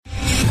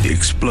The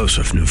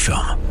explosive new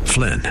film,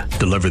 Flynn,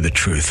 deliver the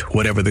truth,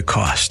 whatever the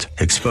cost,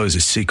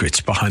 exposes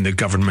secrets behind the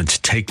government's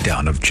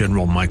takedown of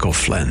General Michael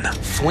Flynn.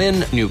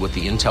 Flynn knew what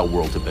the intel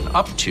world had been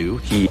up to.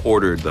 He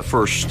ordered the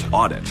first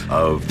audit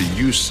of the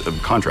use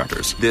of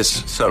contractors.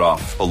 This set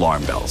off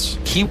alarm bells.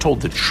 He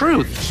told the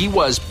truth. He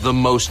was the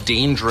most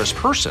dangerous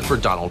person for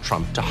Donald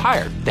Trump to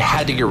hire. They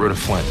had to get rid of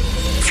Flynn.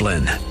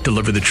 Flynn,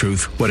 deliver the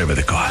truth, whatever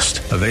the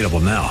cost. Available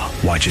now.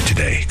 Watch it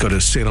today. Go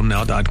to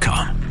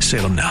salemnow.com.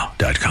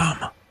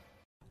 salemnow.com.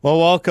 Well,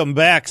 welcome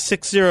back.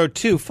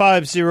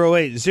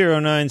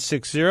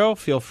 602-508-0960.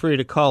 Feel free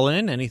to call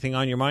in. Anything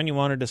on your mind you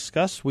want to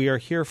discuss, we are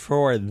here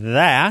for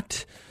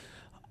that.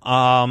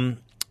 I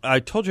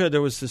told you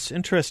there was this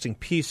interesting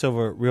piece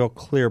over at Real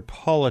Clear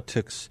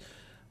Politics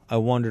I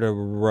wanted to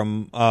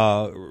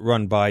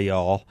run by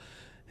y'all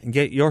and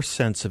get your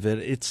sense of it.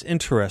 It's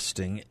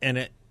interesting,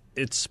 and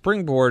its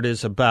springboard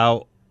is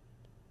about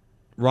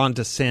Ron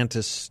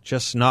DeSantis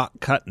just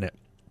not cutting it.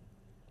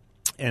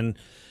 And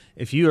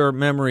if your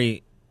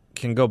memory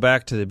can go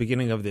back to the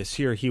beginning of this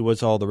year, he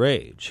was all the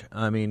rage.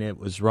 I mean, it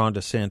was Ron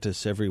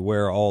DeSantis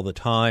everywhere all the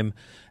time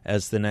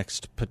as the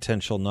next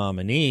potential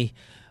nominee,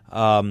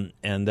 and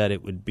that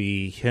it would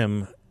be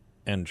him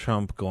and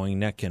Trump going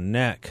neck and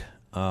neck,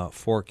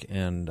 fork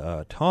and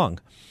tongue,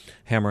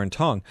 hammer and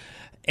tongue.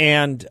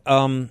 And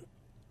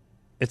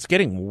it's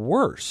getting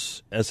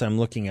worse as I'm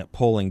looking at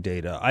polling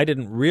data. I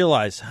didn't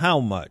realize how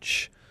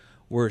much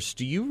worse.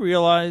 Do you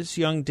realize,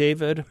 young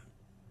David,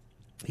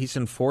 he's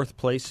in fourth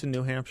place in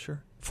New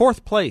Hampshire?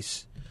 Fourth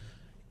place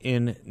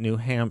in New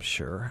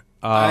Hampshire.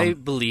 I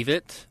believe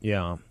it.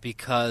 Yeah.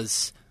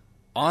 Because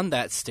on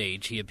that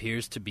stage, he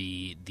appears to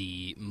be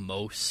the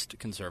most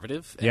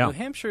conservative. And New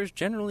Hampshire is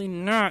generally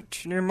not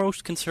the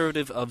most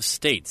conservative of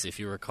states. If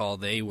you recall,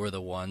 they were the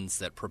ones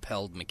that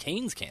propelled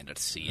McCain's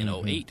candidacy in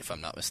 2008, if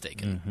I'm not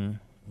mistaken.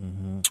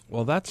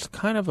 Well, that's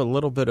kind of a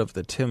little bit of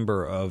the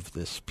timber of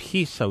this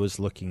piece I was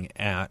looking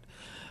at.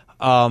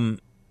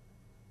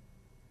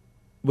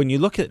 When you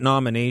look at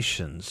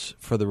nominations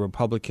for the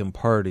Republican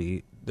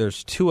Party,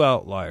 there's two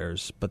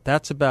outliers, but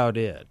that's about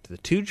it. The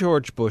two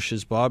George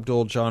Bushes, Bob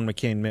Dole, John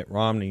McCain, Mitt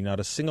Romney, not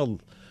a single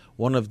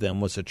one of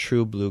them was a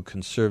true blue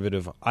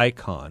conservative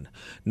icon.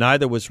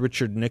 Neither was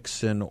Richard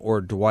Nixon or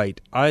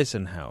Dwight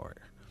Eisenhower.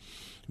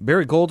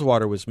 Barry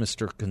Goldwater was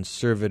Mr.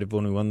 Conservative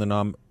when he won the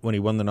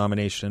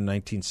nomination in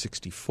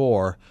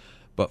 1964,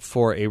 but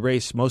for a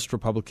race most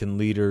Republican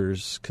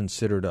leaders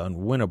considered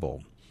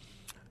unwinnable.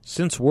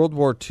 Since World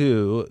War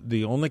II,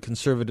 the only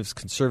conservative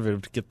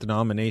to get the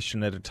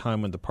nomination at a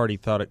time when the party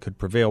thought it could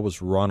prevail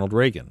was Ronald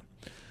Reagan.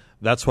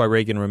 That's why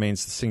Reagan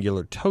remains the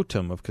singular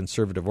totem of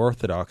conservative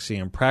orthodoxy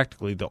and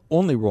practically the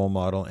only role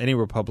model any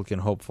Republican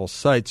hopeful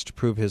cites to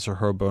prove his or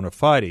her bona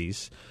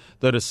fides,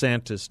 though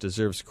DeSantis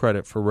deserves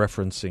credit for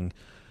referencing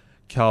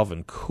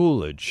Calvin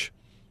Coolidge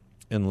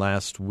in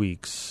last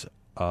week's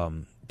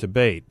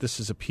debate. This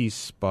is a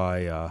piece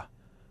by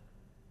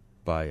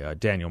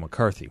Daniel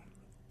McCarthy.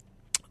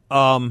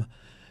 Calvin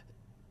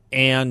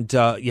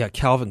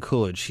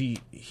Coolidge,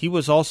 he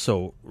was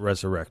also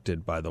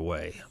resurrected, by the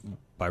way,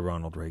 by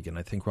Ronald Reagan.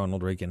 I think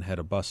Ronald Reagan had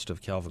a bust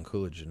of Calvin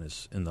Coolidge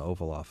in the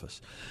Oval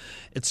Office.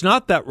 It's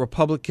not that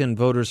Republican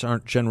voters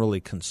aren't generally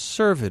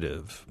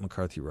conservative,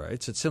 McCarthy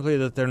writes. It's simply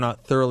that they're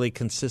not thoroughly,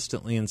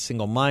 consistently, and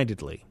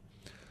single-mindedly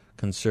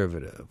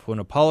conservative. When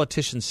a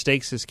politician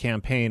stakes his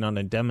campaign on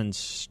a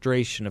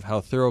demonstration of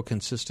how thorough,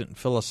 consistent, and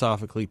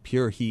philosophically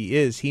pure he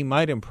is, he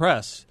might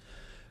impress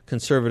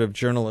conservative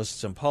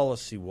journalists and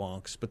policy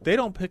wonks, but they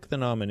don't pick the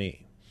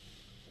nominee.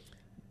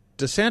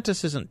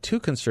 DeSantis isn't too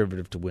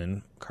conservative to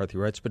win, McCarthy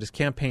writes, but his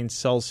campaign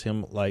sells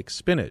him like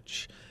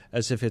spinach,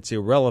 as if it's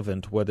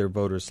irrelevant whether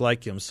voters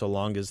like him so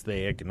long as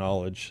they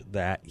acknowledge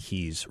that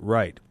he's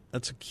right.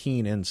 That's a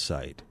keen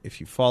insight. If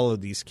you follow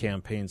these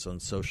campaigns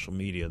on social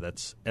media,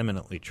 that's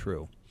eminently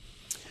true.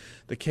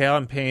 The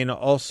campaign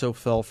also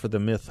fell for the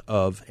myth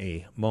of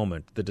a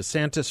moment. The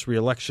DeSantis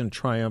re-election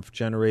triumph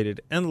generated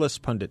endless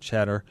pundit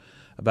chatter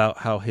about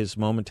how his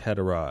moment had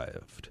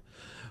arrived.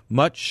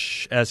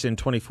 Much as in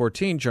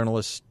 2014,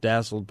 journalists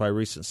dazzled by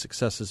recent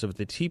successes of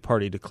the Tea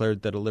Party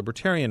declared that a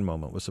libertarian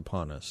moment was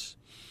upon us.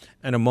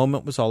 And a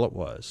moment was all it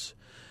was.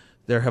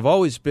 There have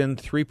always been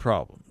three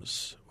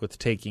problems with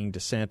taking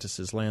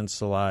DeSantis'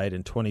 landslide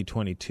in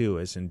 2022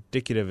 as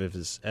indicative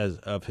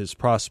of his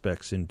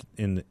prospects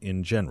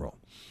in general.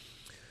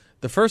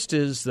 The first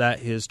is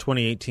that his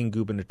 2018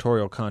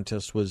 gubernatorial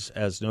contest was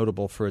as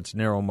notable for its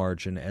narrow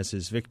margin as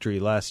his victory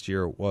last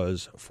year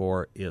was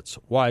for its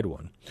wide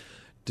one.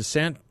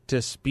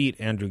 DeSantis beat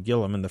Andrew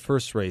Gillum in the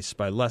first race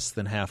by less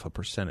than half a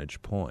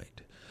percentage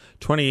point.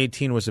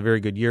 2018 was a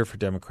very good year for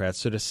Democrats,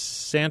 so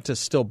DeSantis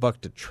still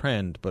bucked a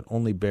trend, but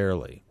only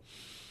barely.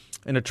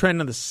 And a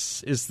trend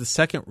is the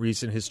second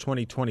reason his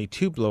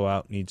 2022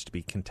 blowout needs to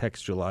be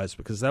contextualized,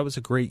 because that was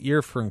a great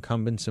year for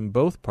incumbents in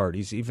both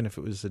parties, even if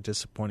it was a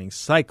disappointing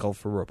cycle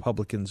for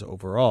Republicans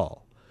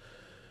overall.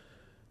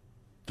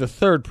 The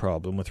third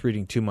problem with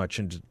reading too much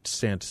into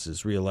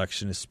DeSantis'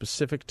 re-election is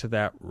specific to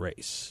that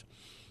race.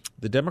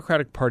 The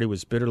Democratic Party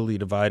was bitterly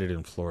divided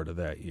in Florida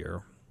that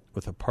year.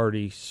 with a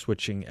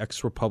party-switching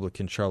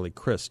ex-Republican Charlie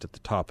Crist at the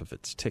top of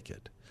its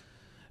ticket.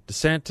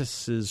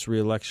 DeSantis'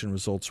 re-election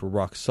results were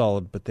rock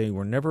solid, but they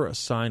were never a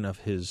sign of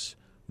his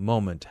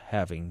moment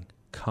having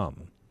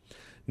come.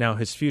 Now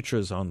his future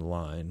is on the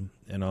line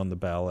and on the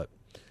ballot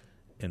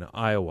in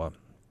Iowa.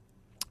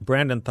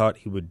 Brandon thought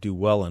he would do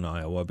well in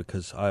Iowa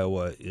because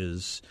Iowa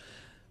is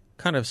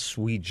kind of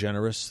sui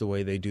generis the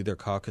way they do their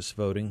caucus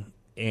voting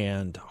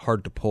and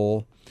hard to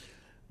poll.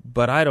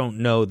 But I don't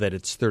know that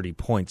it's 30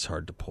 points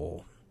hard to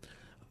poll.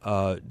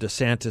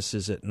 DeSantis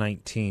is at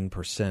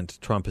 19%.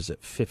 Trump is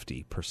at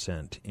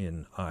 50%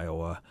 in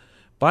Iowa.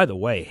 By the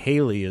way,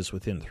 Haley is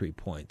within 3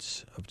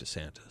 points of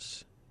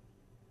DeSantis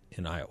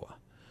in Iowa.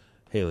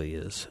 Haley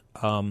is.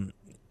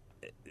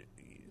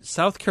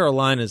 South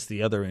Carolina is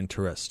the other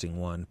interesting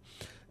one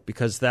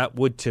because that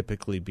would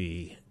typically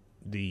be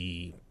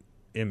the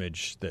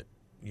image that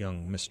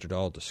young Mr.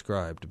 Dahl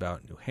described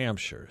about New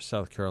Hampshire.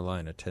 South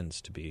Carolina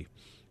tends to be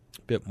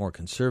a bit more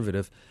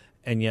conservative,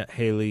 and yet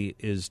Haley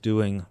is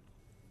doing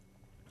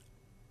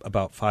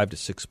about 5 to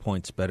 6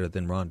 points better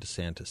than Ron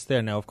DeSantis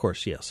there. Now, of course,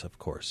 she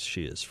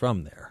is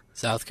from there.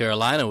 South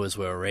Carolina was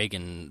where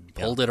Reagan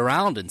pulled it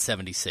around in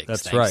 76.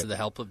 That's thanks right. to the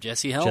help of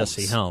Jesse Helms.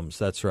 Jesse Helms,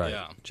 that's right.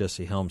 Yeah.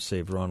 Jesse Helms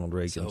saved Ronald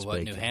Reagan's So what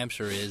bacon. New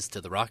Hampshire is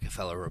to the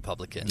Rockefeller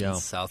Republicans,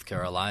 South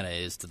Carolina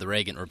is to the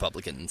Reagan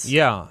Republicans.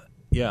 Yeah,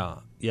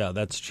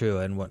 that's true.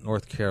 And what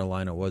North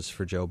Carolina was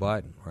for Joe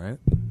Biden, right?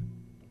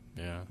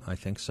 Yeah. I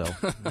think so.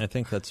 I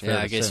think that's fair to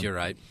I guess say. you're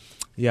right.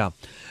 Yeah.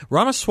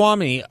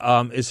 Ramaswamy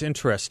is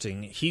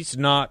interesting. He's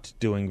not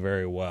doing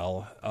very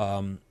well.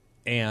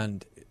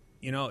 And,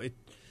 you know,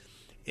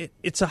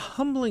 it's a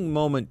humbling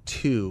moment,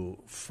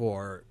 too,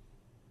 for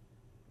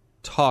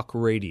talk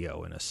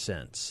radio in a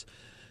sense.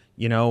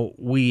 You know,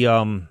 we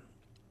in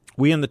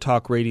the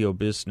talk radio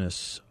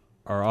business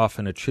are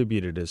often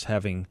attributed as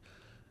having,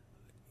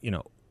 you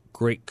know,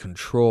 great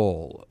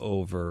control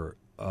over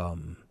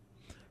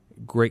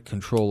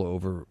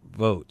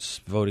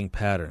votes, voting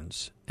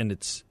patterns, and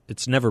it's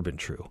never been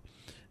true.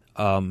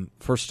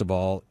 First of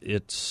all,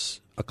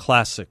 it's a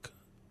classic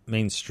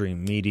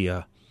mainstream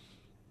media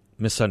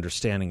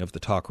misunderstanding of the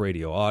talk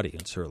radio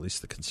audience, or at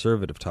least the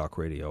conservative talk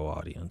radio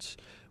audience,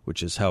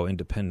 which is how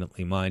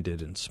independently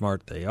minded and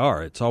smart they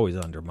are. It's always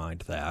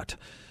undermined that,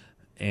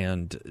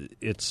 and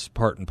it's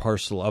part and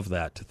parcel of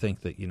that to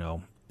think that, you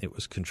know, it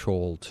was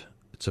controlled.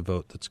 It's a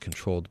vote that's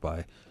controlled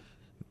by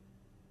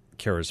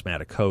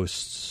charismatic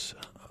hosts,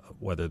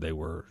 whether they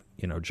were,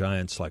 you know,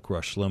 giants like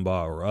Rush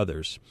Limbaugh or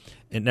others.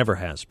 It never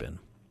has been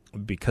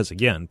because,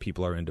 again,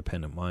 people are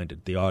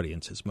independent-minded. The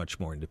audience is much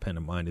more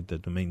independent-minded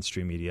than the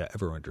mainstream media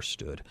ever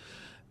understood,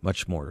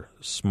 much more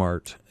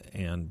smart.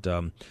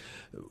 And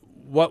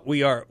what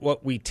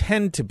we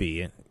tend to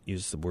be,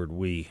 use the word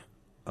we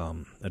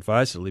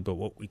advisedly, but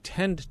what we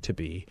tend to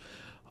be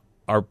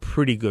are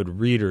pretty good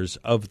readers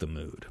of the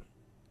mood.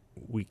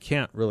 We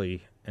can't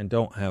really and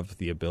don't have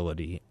the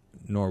ability,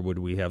 nor would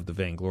we have the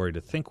vainglory to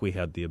think we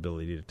had the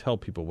ability to tell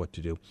people what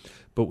to do,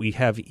 but we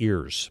have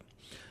ears.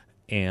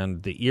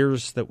 And the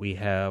ears that we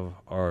have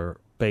are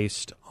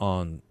based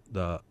on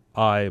the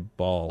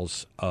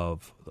eyeballs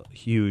of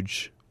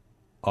huge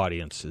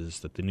audiences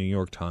that the New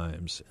York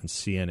Times and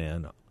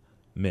CNN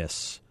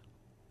miss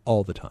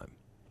all the time,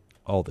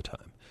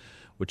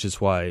 which is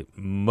why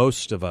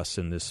most of us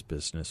in this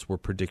business were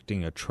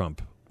predicting a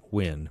Trump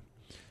win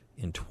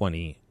in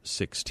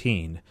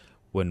 2016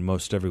 when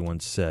most everyone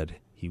said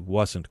he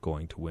wasn't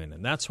going to win.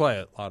 And that's why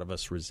a lot of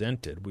us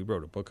resented, we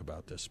wrote a book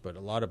about this, but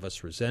a lot of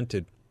us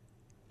resented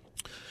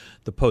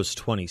the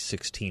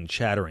post-2016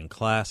 chattering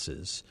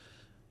classes,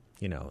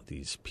 you know,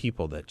 these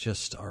people that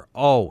just are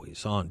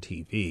always on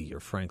TV,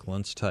 your Frank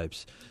Luntz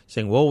types,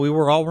 saying, well, we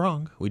were all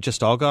wrong. We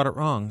just all got it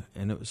wrong.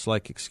 And it was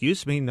like,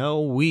 excuse me, no,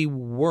 we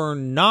were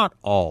not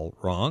all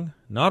wrong.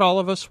 Not all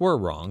of us were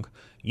wrong.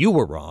 You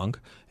were wrong,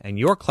 and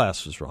your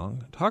class was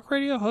wrong. Talk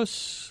radio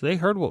hosts, they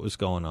heard what was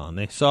going on.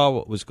 They saw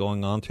what was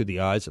going on through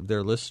the eyes of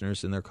their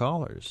listeners and their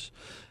callers.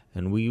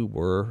 And we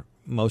were,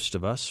 most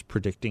of us,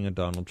 predicting a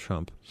Donald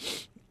Trump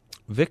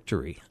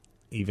victory,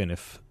 even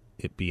if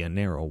it be a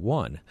narrow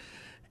one.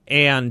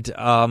 And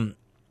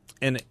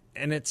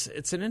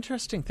it's an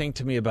interesting thing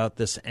to me about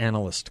this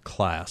analyst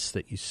class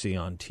that you see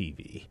on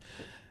TV.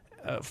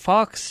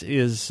 Fox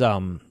is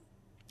a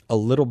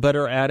little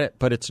better at it,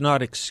 but it's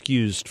not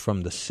excused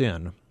from the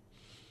sin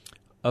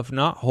of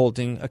not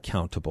holding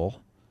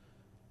accountable.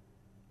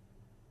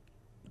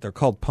 They're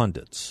called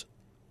pundits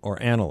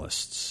or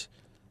analysts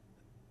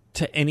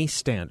to any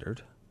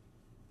standard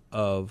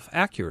of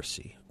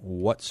accuracy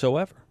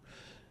whatsoever.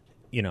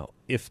 You know,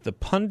 if the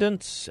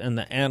pundits and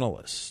the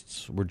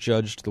analysts were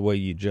judged the way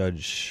you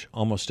judge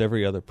almost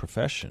every other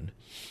profession,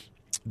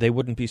 they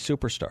wouldn't be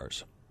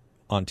superstars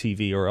on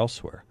TV or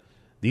elsewhere.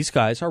 These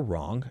guys are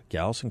wrong,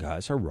 gals and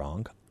guys are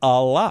wrong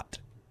a lot.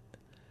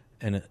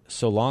 And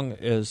so long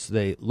as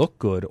they look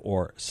good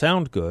or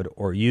sound good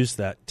or use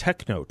that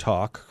techno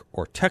talk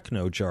or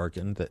techno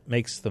jargon that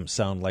makes them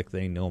sound like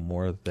they know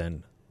more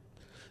than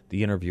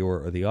the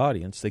interviewer or the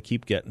audience, they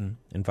keep getting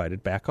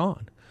invited back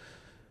on.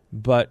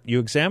 But you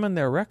examine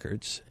their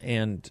records,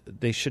 and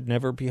they should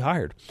never be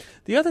hired.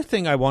 The other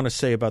thing I want to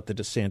say about the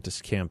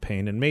DeSantis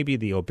campaign, and maybe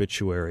the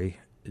obituary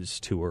is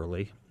too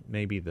early,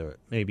 maybe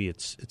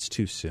it's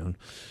too soon,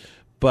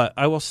 but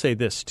I will say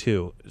this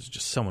too: as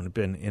just someone who's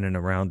been in and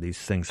around these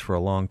things for a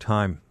long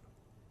time,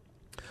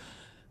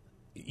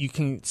 you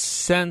can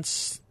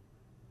sense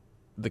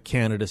the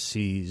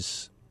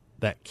candidacies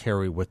that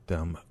carry with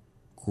them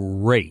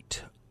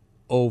great,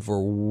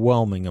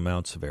 overwhelming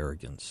amounts of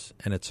arrogance,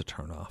 and it's a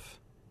turnoff.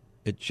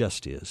 It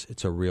just is.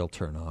 It's a real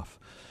turnoff.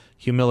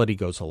 Humility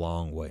goes a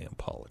long way in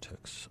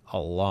politics, a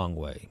long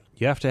way.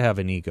 You have to have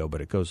an ego,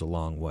 but it goes a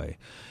long way.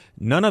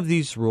 None of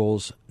these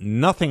rules,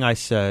 nothing I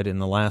said in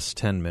the last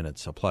 10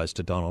 minutes applies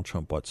to Donald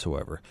Trump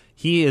whatsoever.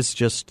 He is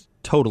just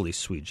totally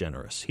sui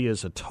generis. He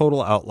is a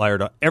total outlier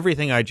to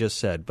everything I just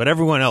said, but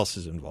everyone else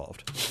is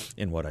involved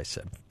in what I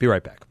said. Be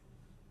right back.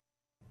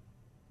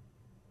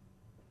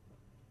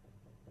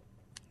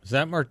 Is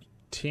that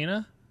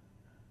Martina?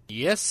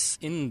 Yes,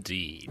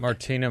 indeed.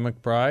 Martina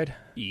McBride?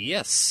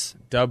 Yes.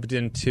 Dubbed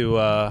into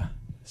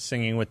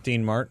singing with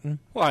Dean Martin?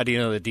 Why do you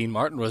know that Dean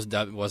Martin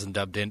wasn't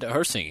dubbed into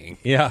her singing?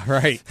 Yeah,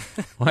 right.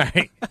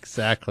 Right,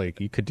 exactly.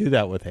 You could do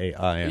that with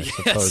AI, I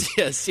suppose.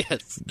 Yes.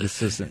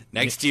 This isn't...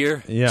 Next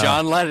year, yeah.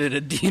 John Lennon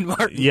and Dean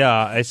Martin. Yeah,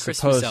 I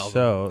suppose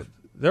so.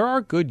 There are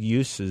good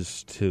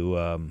uses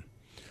to...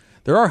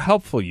 there are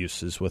helpful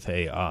uses with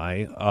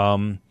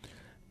AI.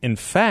 In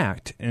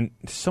fact, and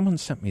someone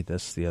sent me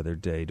this the other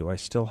day. Do I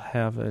still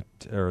have it?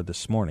 Or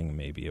this morning,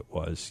 maybe it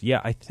was.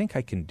 Yeah, I think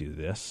I can do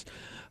this.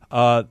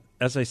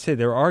 As I say,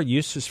 there are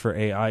uses for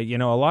AI. You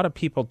know, a lot of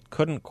people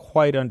couldn't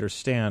quite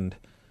understand,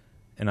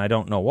 and I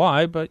don't know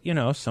why, but, you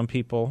know, some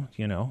people,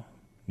 you know,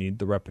 need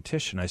the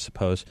repetition, I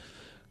suppose.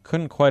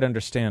 Couldn't quite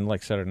understand,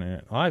 like Saturday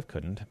Night Live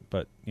couldn't,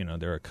 but, you know,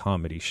 they're a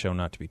comedy show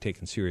not to be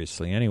taken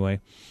seriously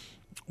anyway.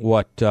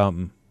 What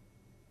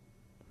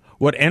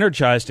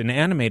energized and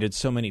animated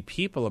so many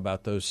people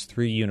about those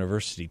 3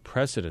 university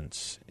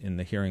presidents in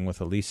the hearing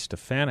with Elise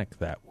Stefanik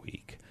that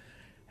week.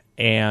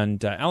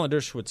 And Alan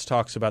Dershowitz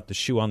talks about the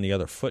shoe on the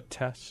other foot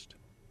test.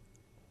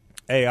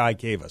 AI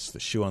gave us the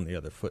shoe on the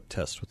other foot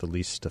test with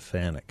Elise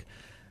Stefanik.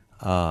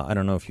 I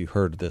don't know if you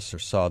heard this or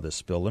saw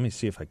this, Bill. Let me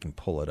see if I can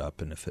pull it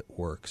up and if it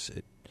works.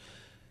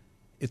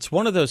 It's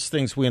one of those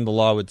things we in the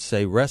law would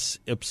say, res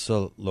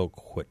ipsa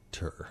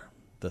loquitur.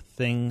 The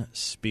thing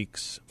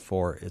speaks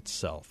for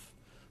itself.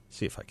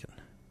 See if I can.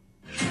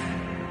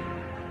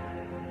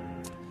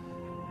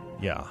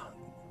 Yeah,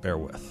 bear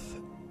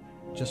with.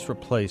 Just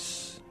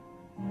replace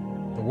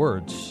the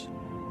words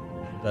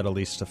that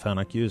Elise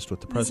Stefanik used with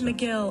the president.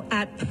 Ms. McGill,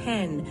 at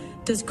Penn,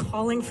 does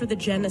calling for the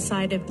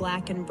genocide of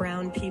black and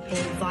brown people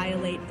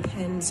violate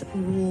Penn's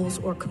rules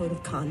or code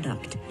of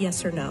conduct?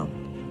 Yes or no?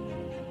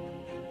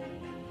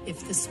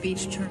 If the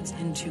speech turns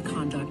into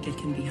conduct, it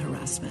can be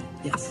harassment.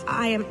 Yes.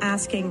 I am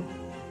asking...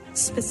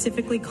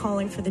 specifically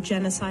calling for the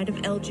genocide of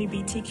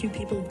LGBTQ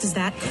people, does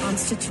that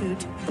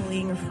constitute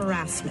bullying or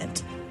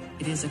harassment?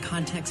 It is a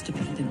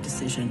context-dependent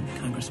decision,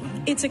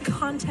 Congresswoman. It's a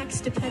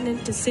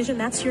context-dependent decision.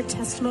 That's your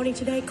testimony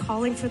today.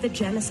 Calling for the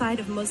genocide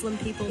of Muslim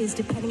people is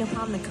depending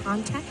upon the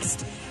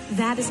context.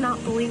 That is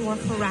not bullying or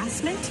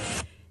harassment.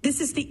 This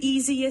is the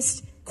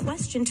easiest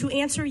question to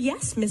answer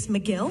yes, Ms.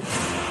 McGill.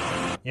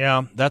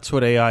 Yeah, that's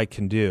what AI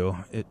can do.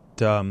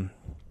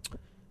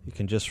 You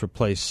can just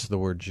replace the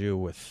word Jew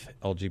with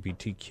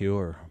LGBTQ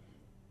or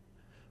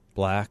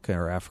black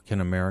or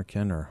African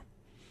American or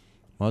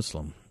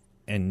Muslim.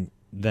 And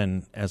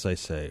then, as I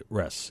say,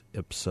 res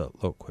ipsa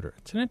loquitur.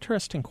 It's an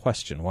interesting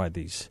question why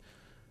these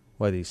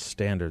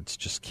standards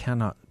just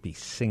cannot be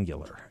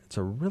singular. It's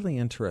a really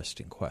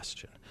interesting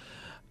question.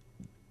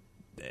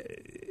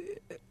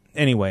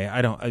 Anyway,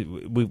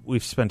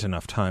 we've spent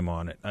enough time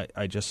on it.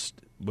 I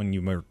just, when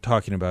you were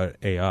talking about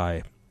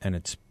AI and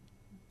its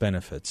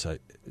benefits,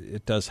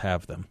 it does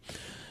have them,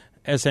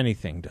 as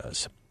anything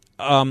does.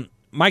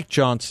 Mike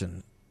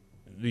Johnson,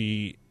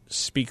 the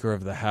Speaker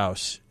of the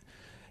House,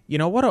 you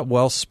know, what a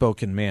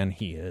well-spoken man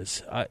he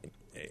is.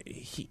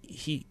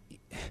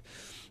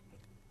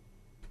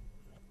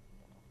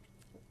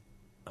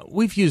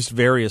 We've used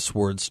various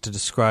words to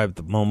describe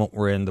the moment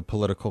we're in, the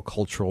political,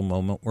 cultural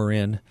moment we're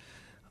in.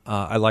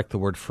 I like the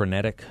word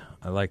frenetic.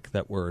 I like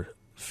that we're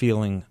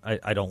feeling.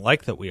 I don't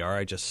like that we are.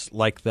 I just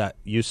like that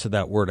use of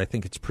that word. I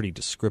think it's pretty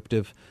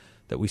descriptive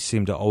that we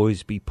seem to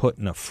always be put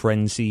in a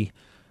frenzy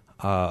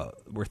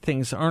where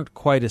things aren't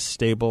quite as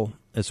stable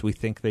as we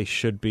think they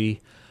should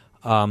be.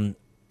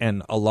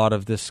 And a lot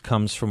of this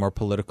comes from our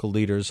political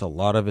leaders. A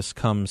lot of this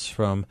comes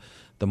from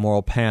the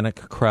moral panic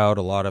crowd.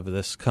 A lot of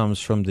this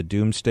comes from the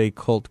doomsday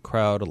cult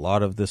crowd. A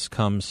lot of this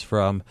comes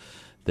from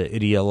the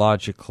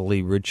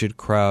ideologically rigid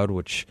crowd,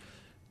 which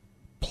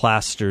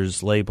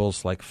plasters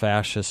labels like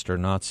fascist or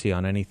Nazi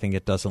on anything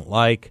it doesn't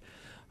like,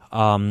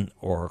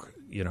 or,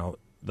 you know,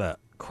 the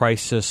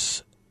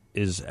crisis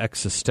is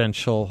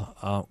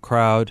existential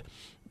crowd.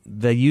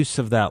 The use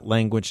of that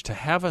language to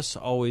have us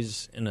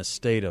always in a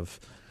state of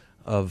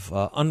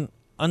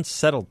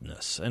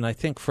unsettledness, and I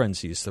think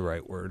frenzy is the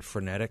right word,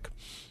 frenetic,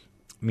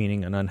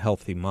 meaning an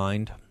unhealthy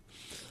mind.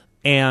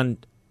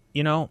 And,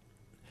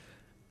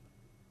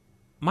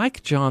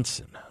 Mike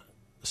Johnson,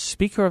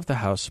 Speaker of the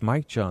House,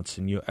 Mike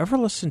Johnson, you ever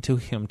listen to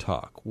him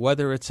talk,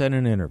 whether it's at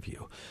an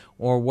interview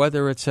or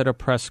whether it's at a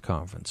press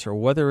conference or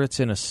whether it's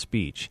in a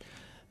speech,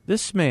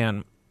 this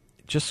man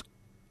just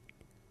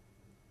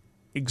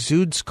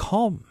exudes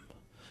calm.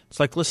 It's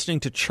like listening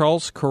to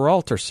Charles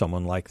Kuralt or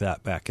someone like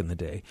that back in the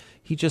day.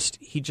 He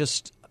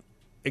just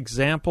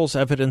examples,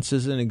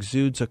 evidences, and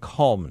exudes a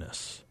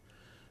calmness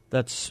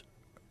that's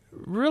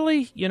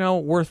really,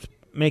 worth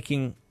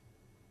making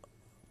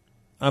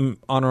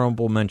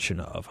honorable mention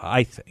of,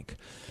 I think,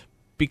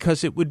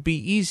 because it would be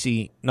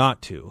easy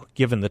not to,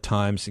 given the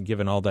times and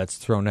given all that's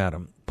thrown at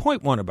him.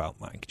 Point one about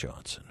Mike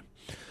Johnson.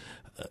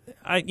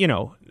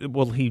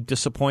 Will he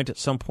disappoint at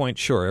some point?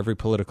 Sure, every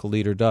political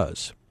leader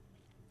does.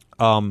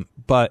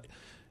 But,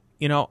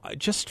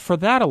 just for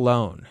that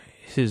alone,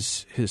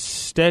 his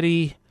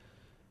steady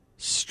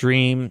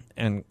stream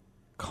and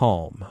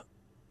calm,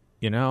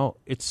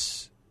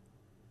 it's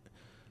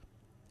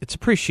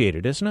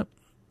appreciated, isn't it?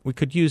 We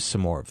could use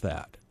some more of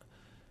that.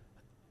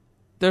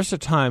 There's a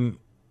time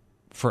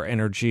for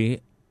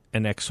energy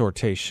and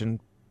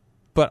exhortation,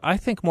 but I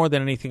think more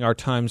than anything our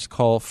times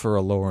call for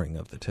a lowering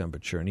of the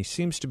temperature, and he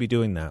seems to be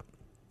doing that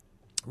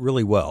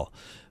really well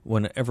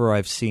whenever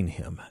I've seen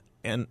him.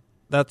 And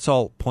that's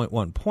all point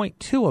one. Point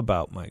two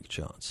about Mike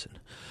Johnson.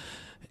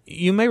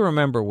 You may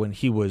remember when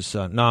he was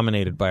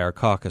nominated by our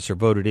caucus or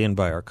voted in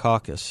by our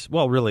caucus,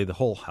 well, really the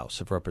whole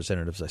House of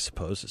Representatives, I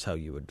suppose, is how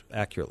you would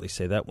accurately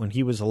say that, when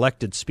he was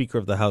elected Speaker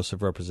of the House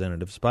of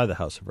Representatives by the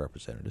House of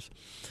Representatives.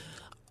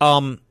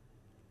 All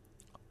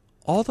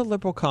the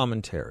liberal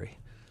commentary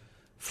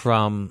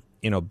from,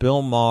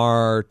 Bill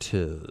Maher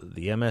to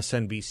the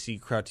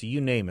MSNBC crowd to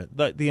you name it,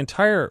 the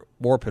entire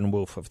warp and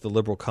woof of the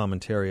liberal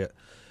commentariat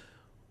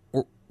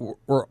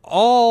were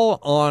all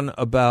on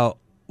about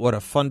what a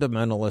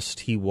fundamentalist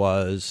he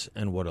was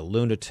and what a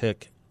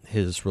lunatic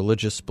his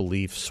religious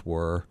beliefs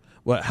were,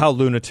 how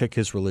lunatic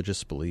his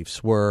religious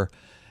beliefs were.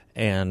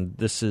 And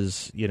this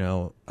is,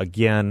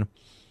 again,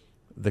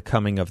 the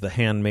coming of the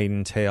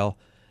handmaiden tale.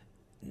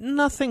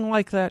 Nothing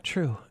like that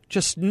true.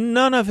 Just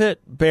none of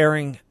it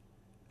bearing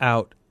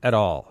out at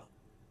all.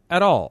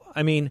 At all.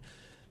 I mean,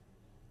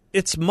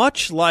 it's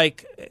much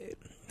like,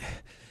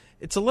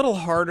 it's a little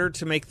harder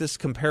to make this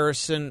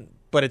comparison,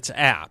 but it's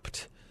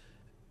apt.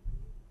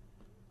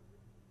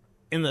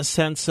 In the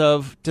sense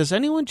of, does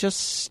anyone just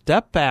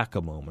step back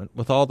a moment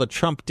with all the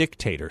Trump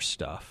dictator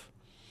stuff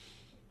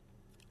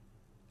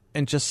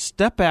and just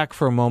step back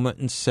for a moment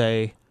and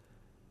say,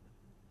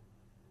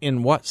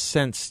 in what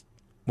sense,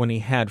 when he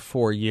had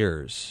 4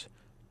 years,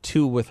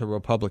 2 with a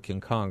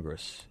Republican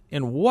Congress,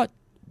 in what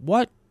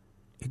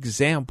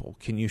example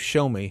can you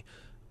show me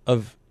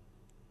of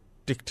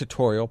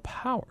dictatorial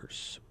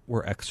powers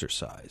were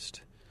exercised?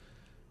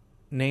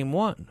 Name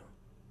one.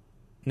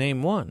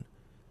 Name one.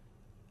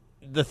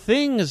 The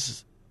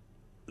things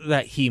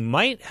that he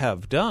might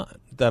have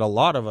done that a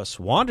lot of us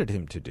wanted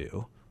him to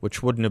do,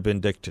 which wouldn't have been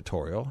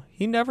dictatorial,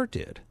 he never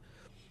did.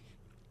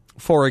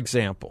 For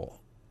example,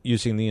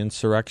 using the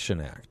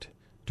Insurrection Act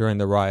during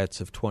the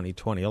riots of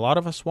 2020, a lot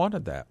of us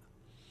wanted that.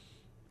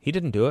 He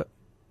didn't do it.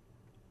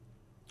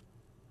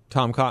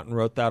 Tom Cotton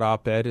wrote that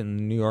op-ed in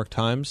the New York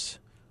Times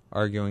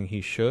arguing he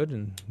should,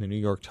 and the New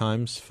York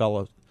Times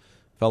fell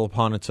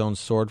upon its own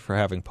sword for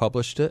having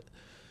published it.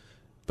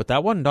 But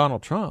that wasn't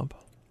Donald Trump.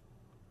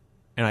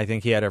 And I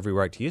think he had every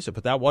right to use it,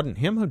 but that wasn't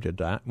him who did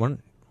that.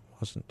 Wasn't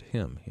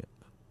him.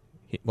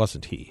 It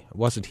wasn't he. It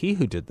wasn't he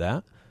who did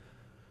that.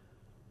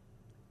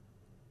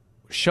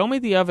 Show me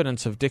the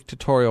evidence of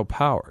dictatorial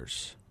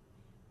powers,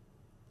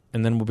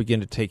 and then we'll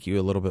begin to take you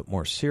a little bit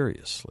more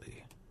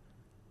seriously.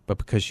 But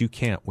because you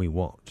can't, we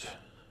won't.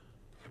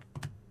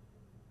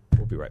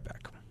 We'll be right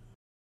back.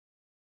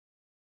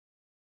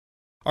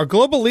 Are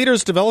global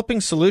leaders developing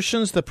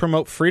solutions that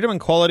promote freedom and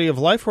quality of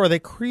life, or are they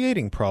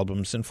creating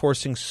problems and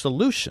forcing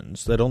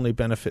solutions that only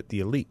benefit the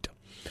elite?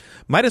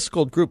 Midas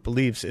Gold Group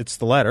believes it's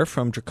the latter.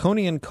 From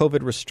draconian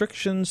COVID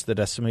restrictions, the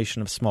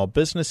decimation of small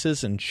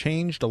businesses, and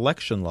changed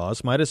election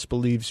laws, Midas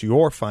believes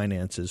your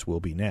finances will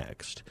be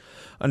next.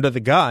 Under the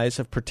guise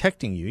of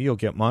protecting you, you'll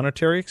get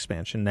monetary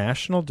expansion,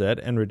 national debt,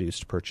 and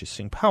reduced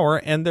purchasing power,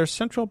 and their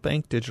central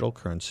bank digital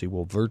currency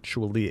will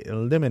virtually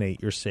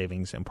eliminate your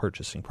savings and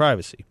purchasing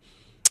privacy.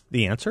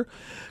 The answer?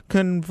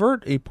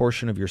 Convert a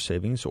portion of your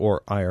savings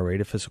or IRA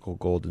to physical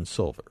gold and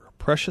silver.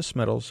 Precious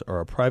metals are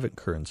a private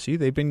currency.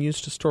 They've been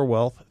used to store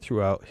wealth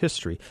throughout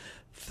history.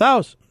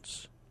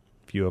 Thousands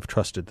of you have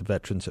trusted the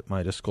veterans at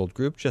Midas Gold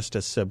Group, just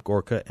as Seb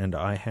Gorka and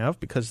I have,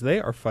 because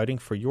they are fighting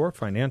for your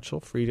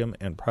financial freedom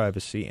and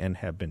privacy and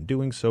have been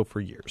doing so for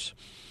years.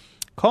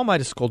 Call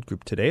Midas Gold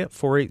Group today at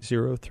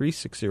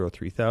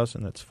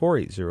 480-360-3000. That's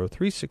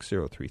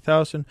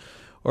 480-360-3000.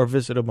 Or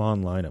visit them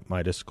online at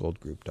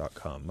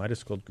MidasGoldGroup.com.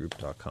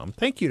 MidasGoldGroup.com.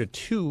 Thank you to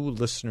 2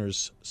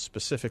 listeners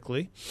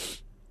specifically.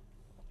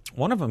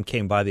 One of them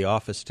came by the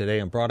office today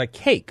and brought a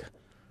cake.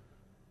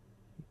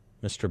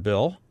 Mr.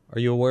 Bill, are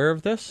you aware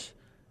of this?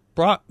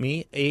 Brought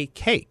me a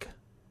cake.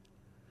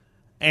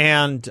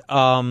 And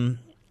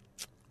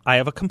I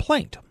have a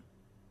complaint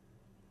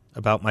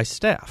about my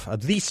staff,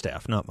 the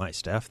staff, not my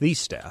staff, the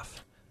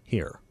staff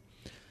here.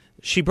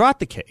 She brought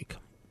the cake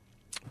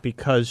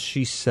because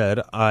she said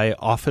I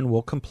often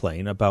will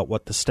complain about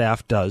what the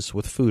staff does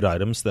with food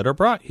items that are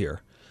brought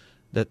here,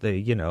 that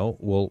they,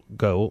 will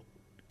go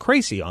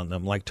crazy on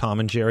them, like Tom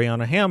and Jerry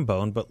on a ham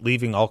bone, but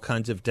leaving all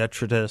kinds of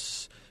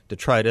detritus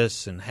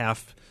and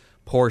half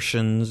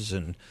portions,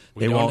 and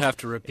we won't have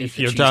to repeat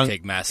the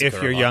Cheesecake Massacre.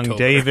 If you're young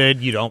David,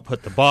 you don't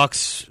put the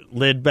box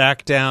lid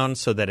back down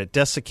so that it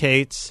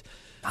desiccates.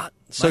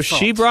 So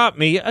she brought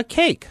me a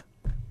cake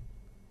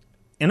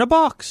in a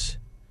box,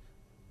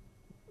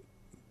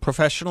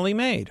 professionally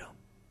made.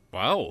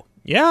 Wow.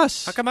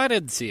 Yes. How come I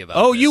didn't see about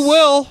this? Oh, you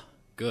will.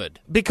 Good.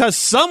 Because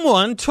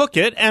someone took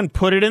it and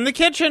put it in the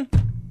kitchen.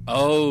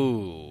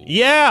 Oh.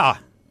 Yeah.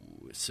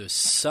 So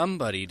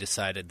somebody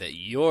decided that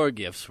your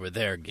gifts were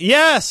their gifts.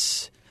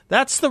 Yes.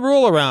 That's the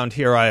rule around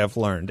here, I have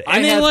learned.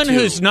 Anyone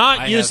who's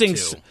not using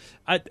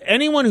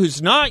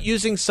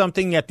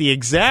something at the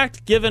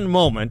exact given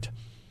moment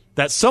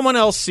that someone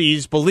else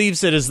sees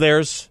believes it is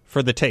theirs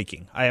for the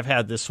taking. I have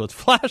had this with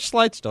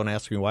flashlights. Don't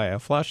ask me why I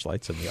have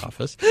flashlights in the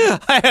office.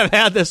 I have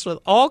had this with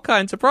all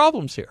kinds of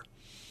problems here.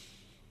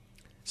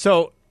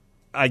 So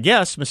I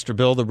guess, Mr.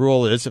 Bill, the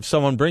rule is if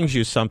someone brings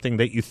you something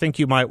that you think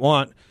you might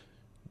want,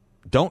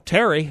 don't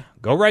tarry.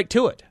 Go right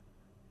to it.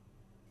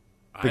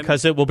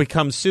 Because it will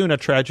become soon a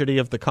tragedy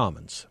of the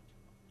commons.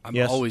 I'm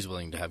always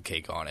willing to have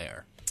cake on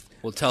air.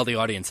 We'll tell the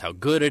audience how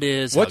good it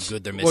is, how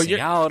good they're missing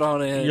out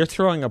on it. You're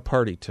throwing a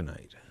party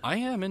tonight. I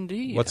am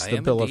indeed. What's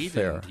the bill of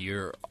fare?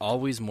 You're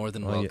always more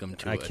than welcome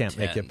to attend. I can't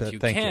make it, but you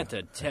thank you. can't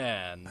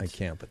attend. I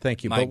can't, but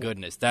thank you. My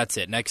goodness, that's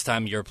it. Next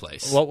time, your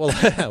place. What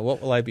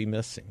will I be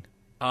missing?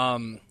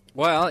 Well,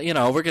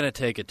 we're going to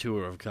take a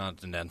tour of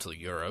continental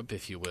Europe,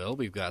 if you will.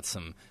 We've got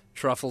some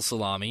truffle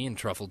salami and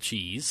truffle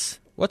cheese.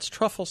 What's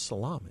truffle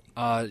salami?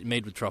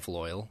 Made with truffle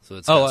oil, so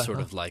it's sort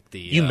of like the...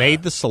 You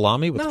made the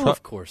salami with truffle? No,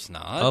 of course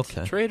not.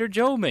 Okay. Trader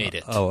Joe made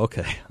it. Oh,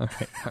 okay. All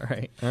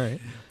right.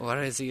 What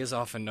is he is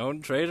often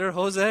known? Trader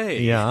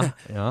Jose. Yeah.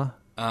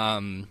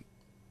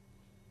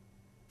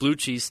 Blue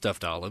cheese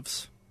stuffed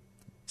olives,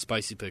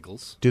 spicy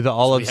pickles. Do the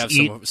olives so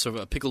we have sort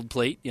of a pickled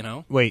plate,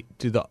 Wait,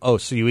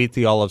 so you eat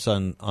the olives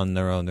on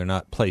their own? They're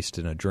not placed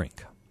in a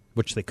drink?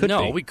 Which they could be.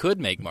 No, we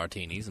could make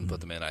martinis and put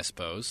them in, I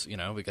suppose.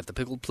 We got the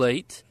pickled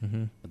plate,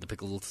 with the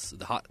pickles,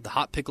 the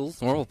hot pickles,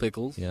 normal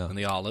pickles, and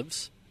the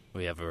olives.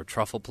 We have a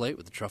truffle plate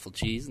with the truffle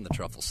cheese and the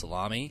truffle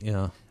salami.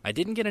 Yeah. I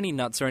didn't get any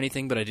nuts or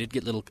anything, but I did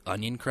get little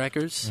onion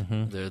crackers.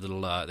 They're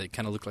little. They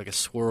kind of look like a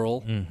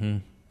swirl,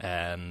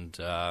 and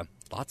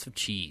lots of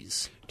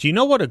cheese. Do you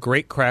know what a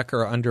great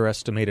cracker,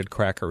 underestimated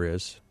cracker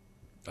is?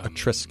 A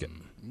Triscuit.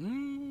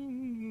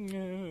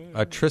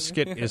 A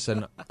Triscuit is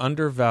an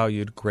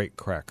undervalued great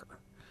cracker.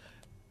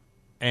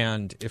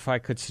 And if I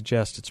could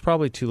suggest, it's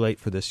probably too late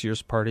for this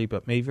year's party,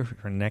 but maybe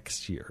for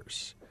next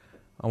year's,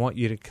 I want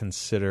you to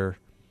consider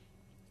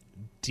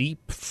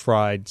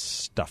deep-fried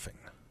stuffing.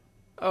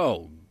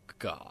 Oh,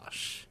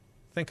 gosh.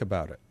 Think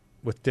about it,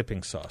 with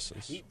dipping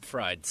sauces.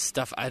 Deep-fried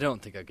stuff. I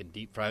don't think I could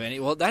deep-fry any.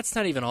 Well, that's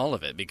not even all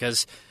of it,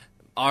 because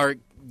our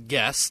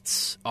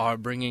guests are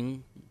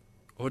bringing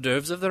hors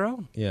d'oeuvres of their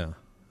own. Yeah.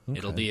 Okay.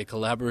 It'll be a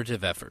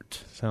collaborative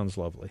effort. Sounds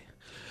lovely.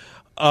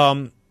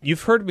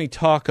 You've heard me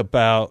talk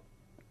about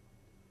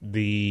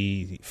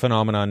the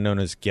phenomenon known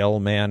as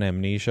Gell-Mann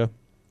amnesia,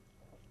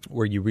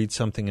 where you read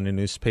something in a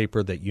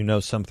newspaper that you know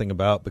something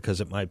about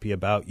because it might be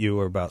about you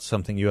or about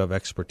something you have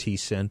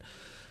expertise in,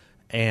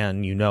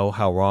 and you know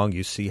how wrong,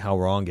 you see how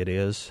wrong it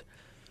is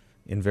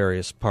in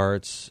various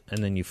parts,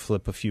 and then you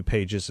flip a few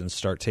pages and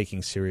start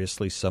taking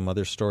seriously some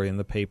other story in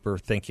the paper,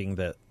 thinking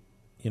that,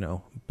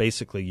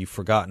 basically you've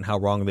forgotten how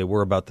wrong they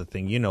were about the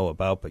thing you know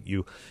about, but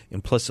you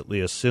implicitly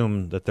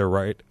assume that they're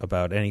right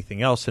about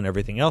anything else and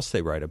everything else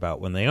they write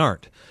about when they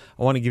aren't.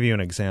 I want to give you an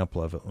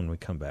example of it when we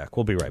come back.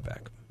 We'll be right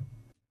back.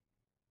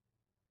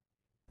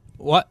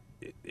 What?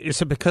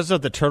 Is it because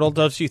of the turtle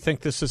doves you think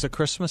this is a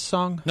Christmas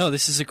song? No,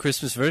 this is a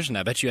Christmas version.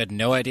 I bet you had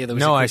no idea there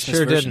was a Christmas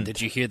version. No, I sure didn't. Did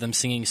you hear them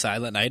singing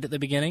Silent Night at the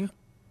beginning?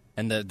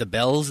 And the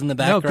bells in the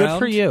background? No, good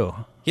for you.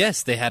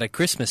 Yes, they had a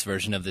Christmas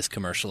version of this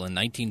commercial in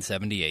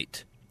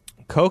 1978.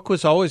 Coke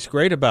was always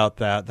great about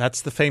that.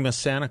 That's the famous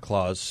Santa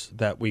Claus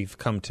that we've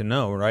come to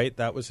know, right?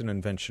 That was an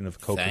invention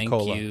of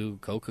Coca-Cola. Thank you,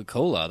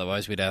 Coca-Cola.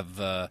 Otherwise, we'd have...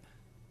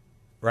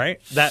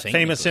 right? That Saint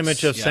famous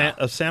Nicholas. image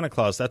of Santa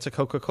Claus, that's a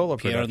Coca-Cola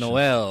production. Pierre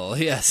Noel,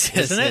 yes.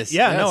 Isn't it? Yes,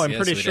 yeah, yes, no, I'm yes,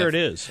 pretty sure it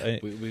is.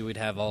 We would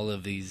have all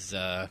of these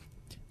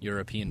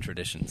European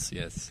traditions,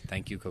 yes.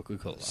 Thank you,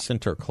 Coca-Cola.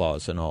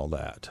 Sinterklaas and all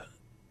that.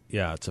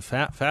 Yeah, it's a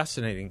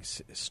fascinating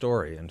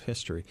story and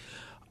history.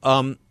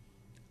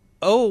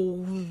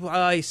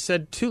 I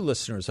said 2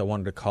 listeners I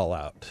wanted to call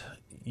out.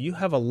 You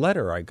have a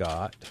letter I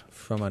got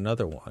from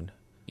another one.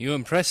 You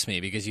impress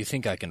me because you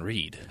think I can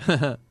read.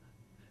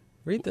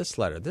 Read this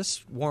letter.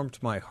 This warmed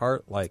my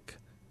heart like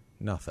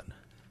nothing.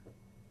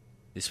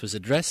 This was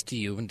addressed to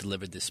you and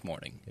delivered this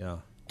morning. Yeah.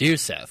 Dear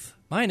Seth,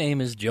 my name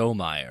is Joe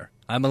Meyer.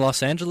 I'm a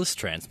Los Angeles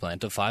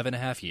transplant of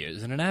 5.5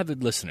 years and an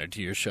avid listener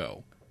to your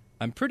show.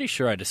 I'm pretty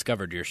sure I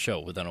discovered your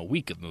show within a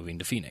week of moving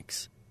to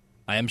Phoenix.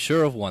 I am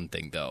sure of one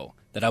thing, though,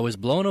 that I was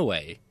blown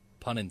away,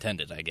 pun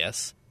intended, I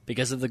guess,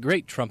 because of the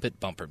great trumpet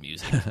bumper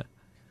music.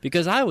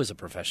 Because I was a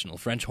professional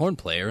French horn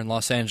player in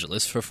Los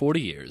Angeles for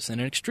 40 years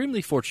and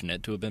extremely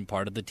fortunate to have been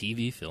part of the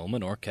TV, film,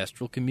 and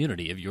orchestral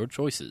community of your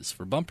choices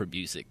for bumper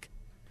music.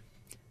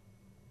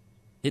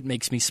 It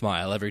makes me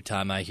smile every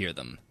time I hear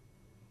them.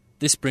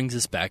 This brings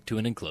us back to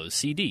an enclosed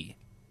CD.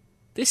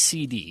 This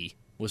CD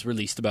was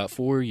released about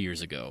 4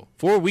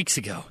 weeks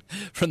ago.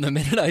 From the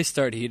minute I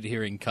started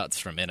hearing cuts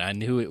from it, I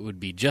knew it would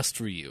be just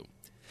for you.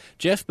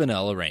 Jeff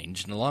Bonnell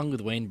arranged and along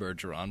with Wayne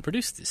Bergeron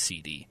produced this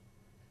CD.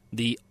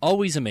 The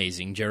always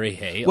amazing Jerry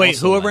Hay. Wait,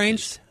 who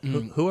arranged?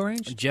 Who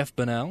arranged? Jeff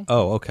Bonnell.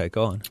 Oh, okay,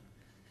 go on.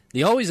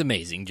 The always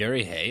amazing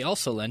Jerry Hay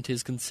also lent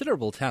his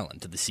considerable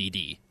talent to the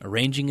CD,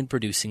 arranging and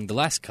producing the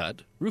last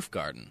cut, Roof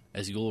Garden,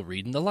 as you will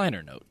read in the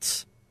liner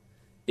notes.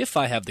 If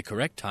I have the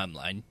correct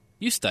timeline,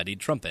 you studied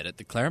trumpet at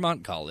the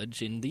Claremont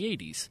College in the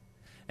 80s,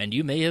 and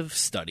you may have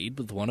studied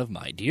with one of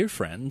my dear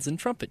friends and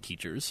trumpet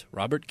teachers,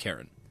 Robert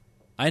Caron.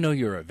 I know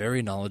you're a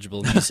very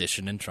knowledgeable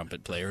musician and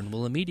trumpet player and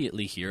will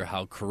immediately hear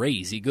how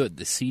crazy good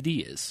this CD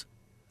is.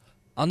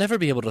 I'll never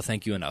be able to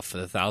thank you enough for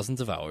the thousands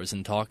of hours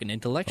in talk and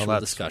intellectual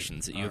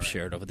discussions that you have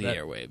shared over the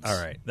airwaves.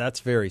 All right, that's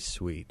very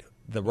sweet.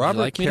 Would you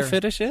like me to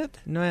finish it?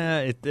 Nah,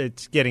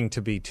 it's getting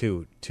to be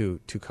too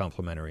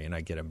complimentary, and I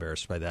get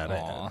embarrassed by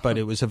that. But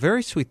it was a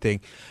very sweet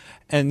thing.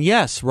 And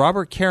yes,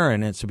 Robert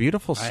Caron, it's a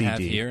beautiful CD. I have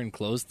here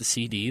enclosed the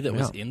CD that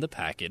was in the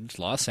package,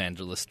 Los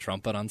Angeles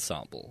Trumpet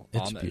Ensemble.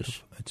 It's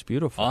beautiful. It's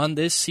beautiful. On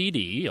this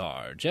CD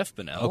are Jeff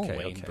Bonnell,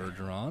 Wayne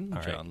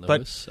Bergeron, John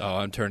Lewis.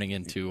 I'm turning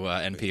into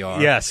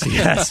NPR. Yes.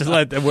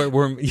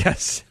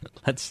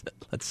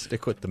 Let's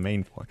stick with the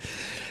main point.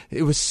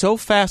 It was so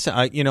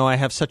fascinating. I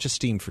have such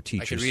esteem for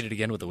teachers. I could read it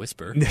again with a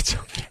whisper. It's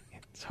okay.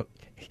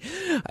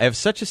 I have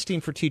such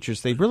esteem for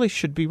teachers. They really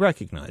should be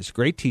recognized.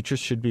 Great teachers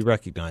should be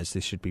recognized.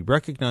 They should be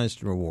recognized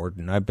and rewarded,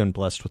 and I've been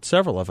blessed with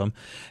several of them.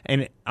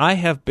 And I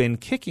have been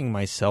kicking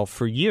myself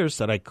for years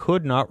that I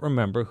could not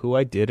remember who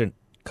I did a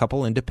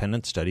couple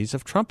independent studies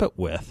of trumpet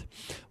with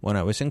when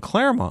I was in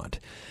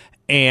Claremont.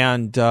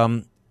 And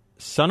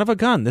son of a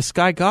gun, this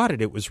guy got it.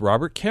 It was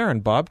Robert Caron,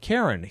 Bob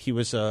Caron. He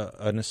was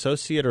an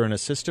associate or an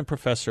assistant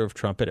professor of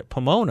trumpet at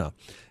Pomona.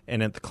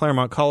 And at the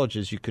Claremont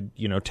colleges, you could,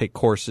 take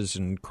courses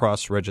and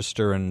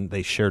cross-register, and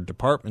they shared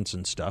departments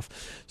and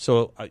stuff.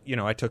 So,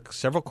 I took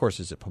several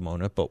courses at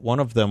Pomona, but one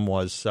of them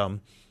was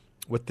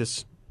with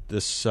this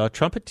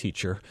trumpet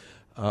teacher,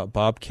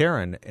 Bob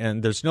Caron.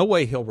 And there's no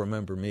way he'll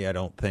remember me, I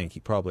don't think. He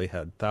probably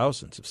had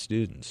thousands of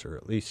students, or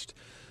at least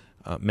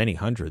many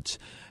hundreds.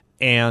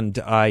 And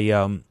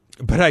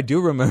but I do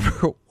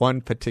remember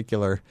one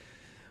particular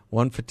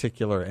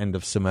end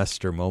of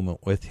semester moment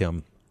with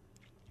him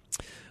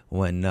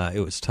when it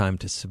was time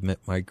to submit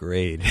my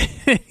grade.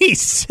 He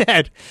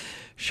said,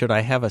 "Should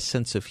I have a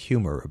sense of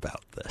humor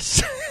about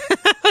this?"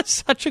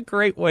 Such a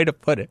great way to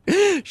put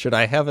it. Should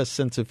I have a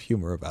sense of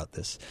humor about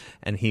this?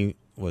 And he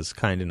was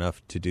kind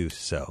enough to do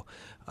so.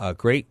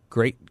 Great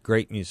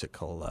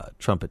musical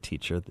trumpet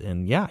teacher.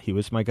 And yeah, he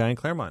was my guy in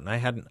Claremont.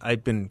 And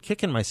I'd been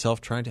kicking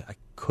myself I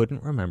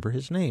couldn't remember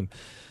his name.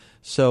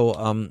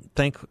 So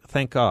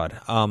thank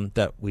God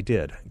that we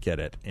did get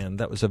it, and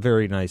that was a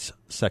very nice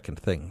second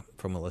thing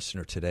from a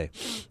listener today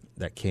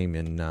that came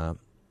in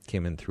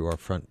through our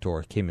front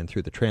door, came in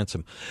through the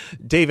transom.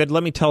 David,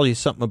 let me tell you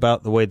something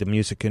about the way the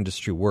music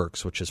industry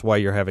works, which is why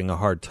you're having a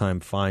hard time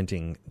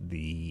finding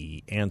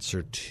the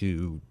answer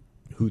to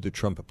who the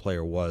trumpet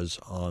player was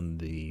on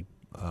the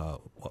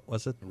what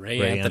was it?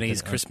 Ray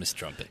Anthony's Christmas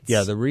Trumpets.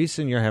 Yeah, the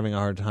reason you're having a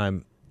hard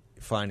time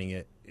finding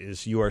it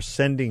is you are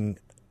sending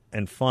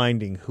and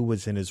finding who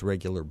was in his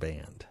regular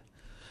band.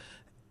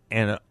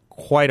 And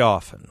quite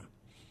often,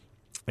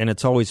 and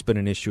it's always been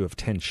an issue of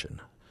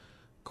tension,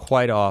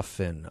 quite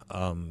often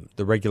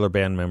the regular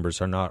band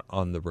members are not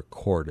on the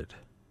recorded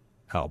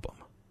album.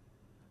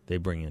 They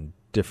bring in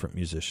different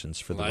musicians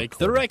for the Like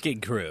the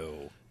Wrecking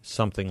Crew.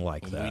 Something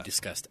like that. We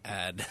discussed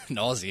ad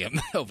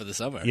nauseum over the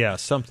summer. Yeah,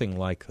 something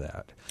like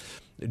that.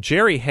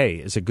 Jerry Hay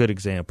is a good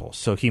example.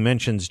 So he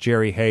mentions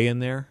Jerry Hay in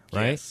there,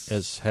 right? Yes.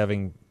 As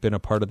having been a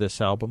part of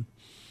this album.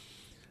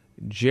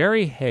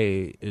 Jerry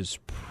Hay is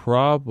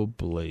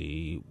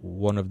probably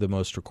one of the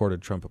most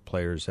recorded trumpet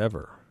players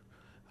ever.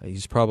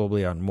 He's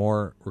probably on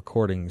more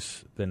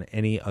recordings than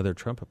any other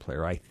trumpet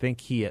player. I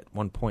think he at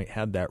one point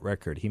had that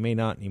record. He may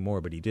not anymore,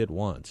 but he did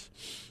once.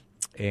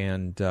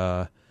 And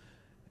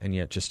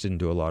yet just didn't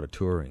do a lot of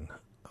touring,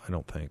 I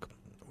don't think,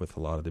 with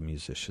a lot of the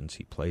musicians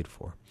he played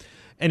for.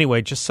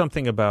 Anyway, just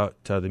something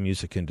about the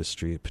music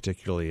industry,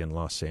 particularly in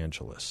Los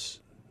Angeles.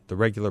 The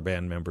regular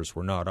band members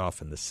were not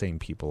often the same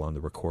people on the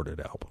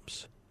recorded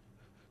albums.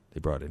 They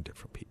brought in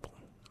different people.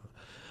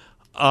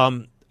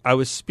 I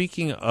was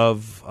speaking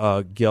of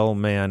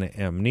Gell-Mann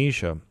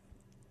amnesia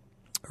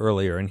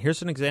earlier, and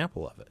here's an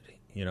example of it,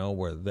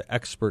 where the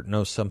expert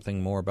knows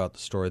something more about the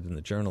story than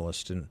the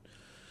journalist. And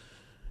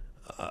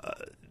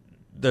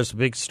There's a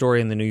big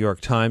story in the New York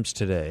Times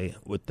today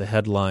with the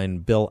headline,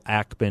 Bill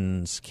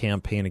Ackman's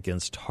campaign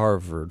against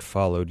Harvard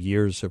followed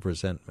years of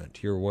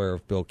resentment. You're aware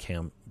of Bill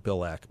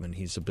Ackman.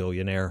 He's a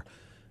billionaire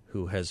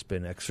who has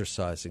been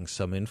exercising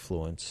some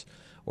influence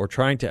or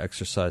trying to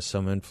exercise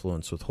some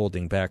influence with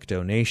holding back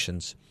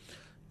donations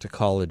to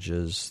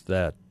colleges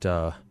that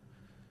are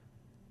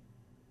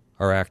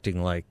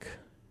acting like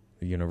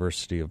the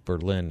University of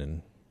Berlin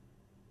in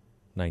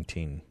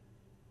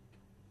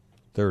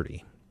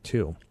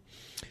 1932.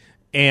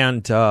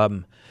 And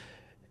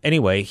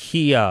anyway,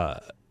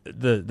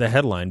 the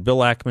headline, Bill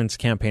Ackman's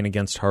campaign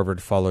against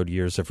Harvard followed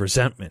years of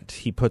resentment.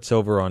 He puts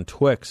over on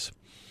Twix,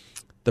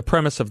 the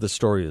premise of the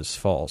story is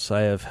false.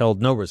 I have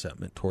held no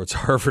resentment towards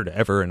Harvard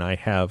ever, and I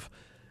have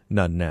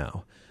none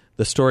now.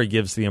 The story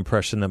gives the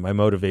impression that my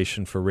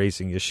motivation for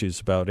raising issues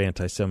about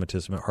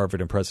anti-Semitism at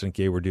Harvard and President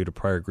Gay were due to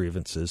prior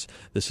grievances.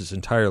 This is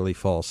entirely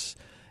false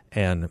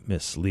and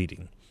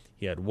misleading.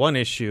 He had one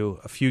issue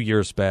a few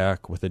years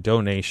back with a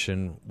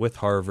donation with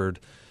Harvard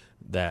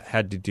that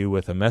had to do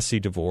with a messy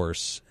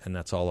divorce, and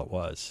that's all it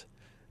was.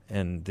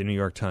 And the New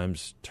York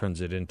Times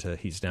turns it into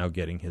he's now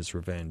getting his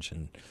revenge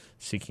and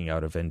seeking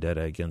out a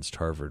vendetta against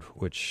Harvard,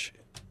 which,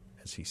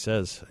 as he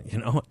says,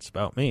 it's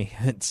about me.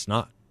 It's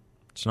not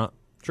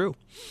true.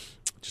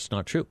 Just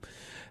not true.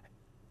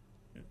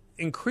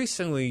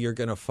 Increasingly, you're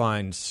going to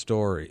find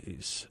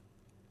stories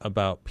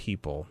about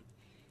people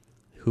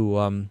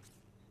who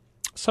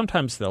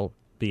sometimes they'll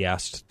be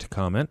asked to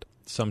comment.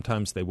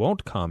 Sometimes they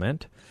won't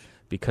comment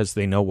because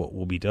they know what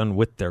will be done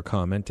with their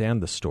comment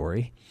and the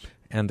story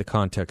and the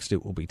context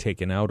it will be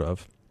taken out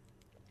of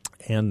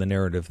and the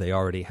narrative they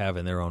already have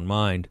in their own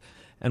mind.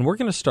 And we're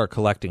going to start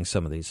collecting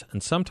some of these.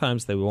 And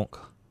sometimes they won't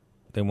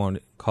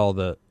call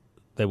the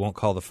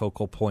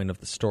focal point of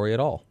the story at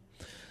all.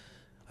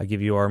 I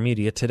give you our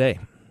media today.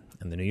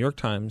 And the New York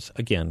Times,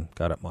 again,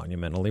 got it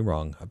monumentally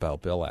wrong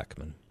about Bill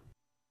Ackman.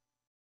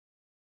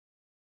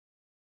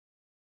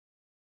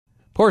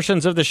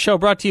 Portions of the show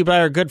brought to you by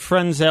our good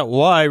friends at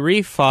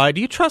YRefi.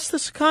 Do you trust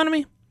this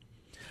economy?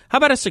 How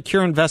about a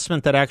secure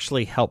investment that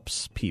actually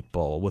helps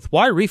people? With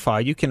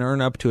YRefi, you can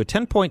earn up to a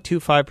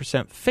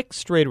 10.25%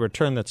 fixed rate of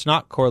return that's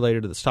not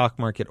correlated to the stock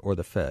market or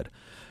the Fed.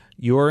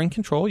 You are in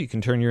control. You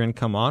can turn your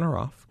income on or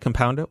off,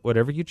 compound it,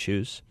 whatever you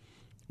choose.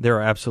 There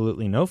are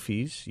absolutely no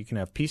fees. You can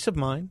have peace of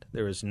mind.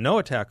 There is no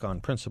attack on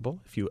principal.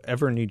 If you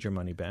ever need your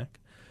money back,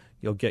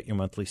 you'll get your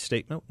monthly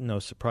statement, no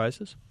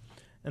surprises.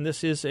 And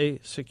this is a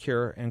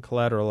secure and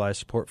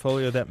collateralized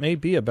portfolio that may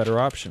be a better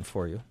option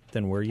for you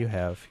than where you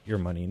have your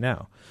money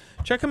now.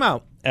 Check them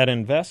out at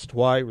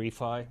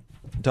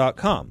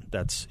investYRefi.com.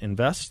 That's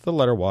invest, the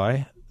letter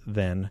Y,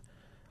 then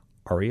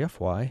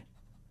REFY.com.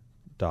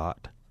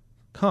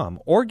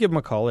 Or give them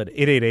a call at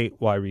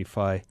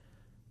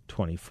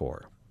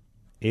 888-YREFI-24.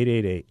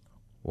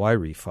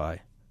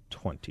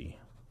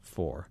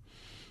 888-YREFI-24.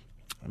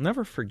 I'll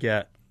never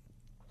forget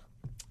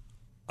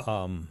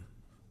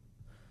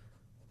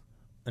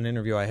an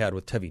interview I had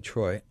with Tevi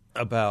Troy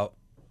about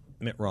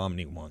Mitt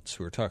Romney once.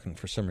 We were talking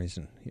for some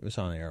reason. He was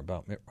on air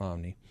about Mitt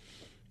Romney.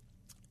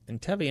 And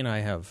Tevi and I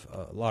have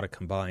a lot of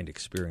combined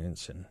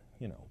experience in,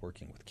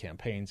 working with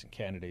campaigns and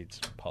candidates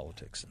and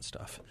politics and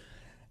stuff.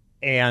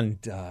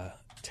 And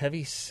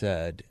Tevi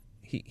said,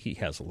 he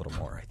has a little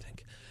more, I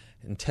think.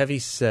 And Tevi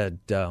said,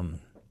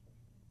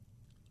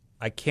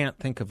 I can't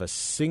think of a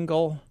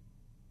single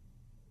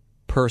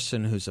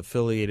person who's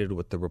affiliated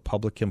with the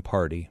Republican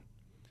Party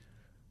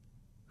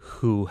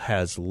who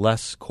has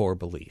less core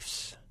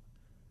beliefs,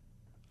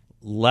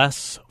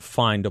 less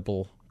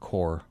findable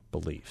core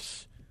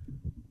beliefs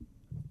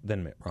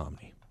than Mitt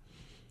Romney.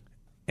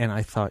 And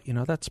I thought,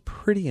 that's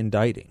pretty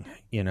indicting,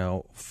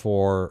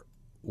 for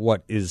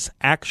what is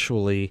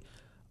actually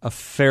a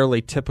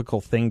fairly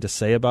typical thing to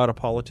say about a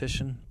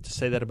politician, to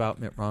say that about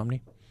Mitt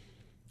Romney.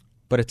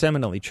 But it's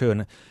eminently true.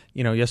 And,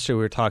 yesterday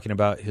we were talking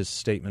about his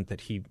statement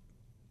that he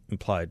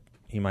implied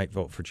he might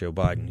vote for Joe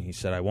Biden. He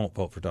said, I won't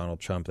vote for Donald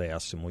Trump. They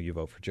asked him, will you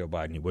vote for Joe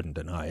Biden? He wouldn't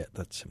deny it.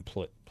 That's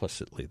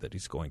implicitly that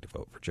he's going to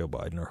vote for Joe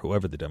Biden or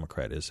whoever the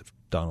Democrat is if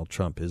Donald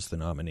Trump is the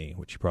nominee,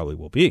 which he probably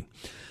will be.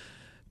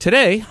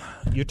 Today,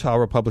 Utah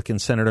Republican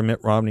Senator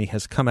Mitt Romney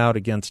has come out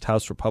against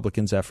House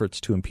Republicans' efforts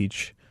to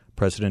impeach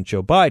President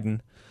Joe Biden,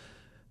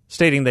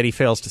 stating that he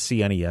fails to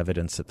see any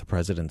evidence that the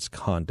president's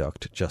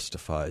conduct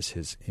justifies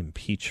his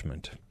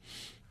impeachment.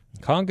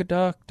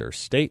 Conduct or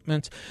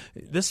statements.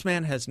 This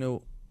man has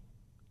no...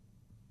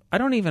 I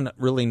don't even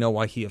really know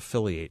why he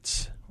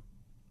affiliates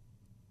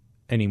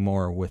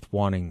anymore with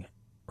wanting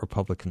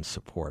Republican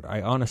support. I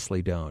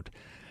honestly don't.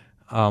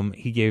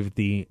 He gave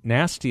the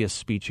nastiest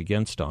speech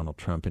against Donald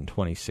Trump in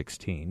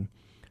 2016.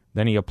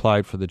 Then he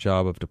applied for the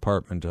job of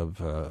Department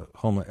of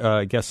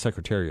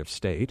Secretary of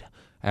State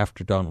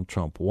after Donald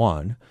Trump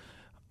won.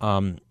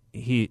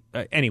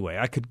 Anyway,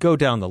 I could go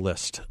down the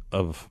list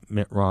of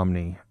Mitt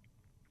Romney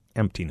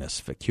emptiness,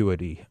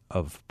 vacuity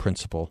of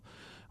principle.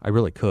 I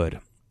really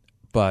could.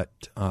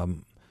 But,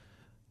 God,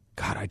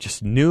 I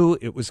just knew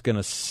it was going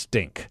to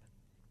stink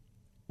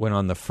when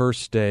on the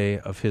first day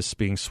of his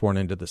being sworn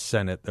into the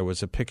Senate, there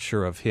was a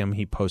picture of him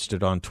he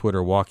posted on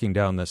Twitter walking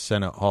down the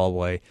Senate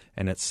hallway,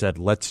 and it said,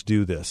 "Let's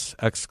do this!" !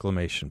 I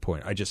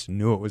just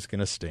knew it was going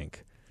to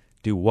stink.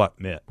 Do what,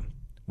 Mitt?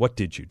 What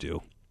did you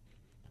do?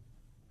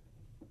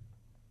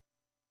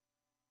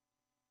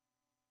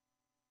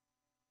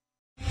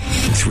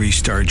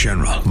 Three-star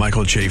General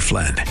Michael J.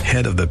 Flynn,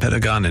 head of the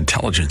Pentagon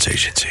Intelligence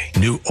Agency,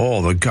 knew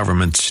all the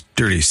government's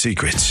dirty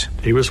secrets.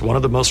 He was one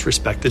of the most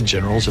respected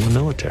generals in the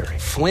military.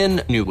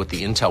 Flynn knew what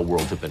the intel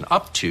world had been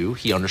up to.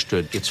 He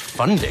understood its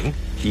funding.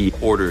 He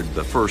ordered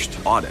the first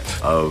audit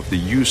of the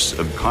use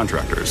of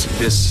contractors.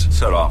 This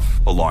set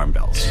off alarm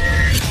bells.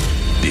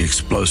 The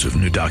explosive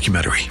new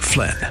documentary,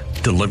 Flynn,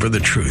 Deliver the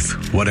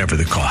Truth, Whatever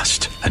the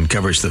Cost,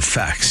 uncovers the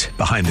facts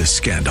behind this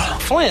scandal.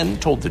 Flynn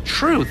told the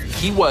truth.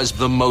 He was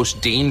the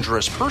most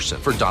dangerous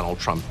person for Donald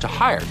Trump to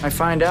hire. I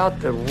find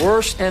out the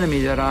worst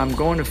enemy that I'm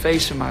going to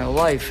face in my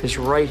life is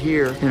right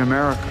here in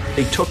America.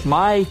 They took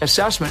my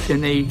assessment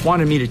and they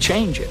wanted me to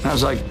change it. And I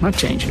was like, I'm not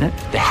changing it.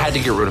 They had to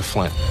get rid of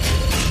Flynn.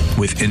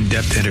 With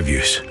in-depth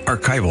interviews,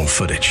 archival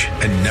footage,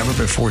 and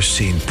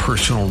never-before-seen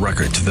personal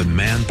records of the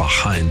man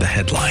behind the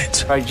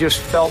headlines. I just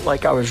felt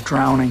like I was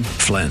drowning.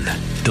 Flynn,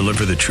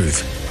 Deliver the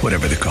Truth,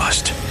 Whatever the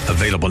Cost.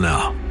 Available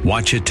now.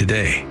 Watch it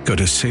today. Go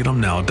to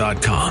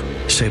salemnow.com.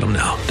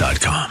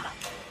 salemnow.com.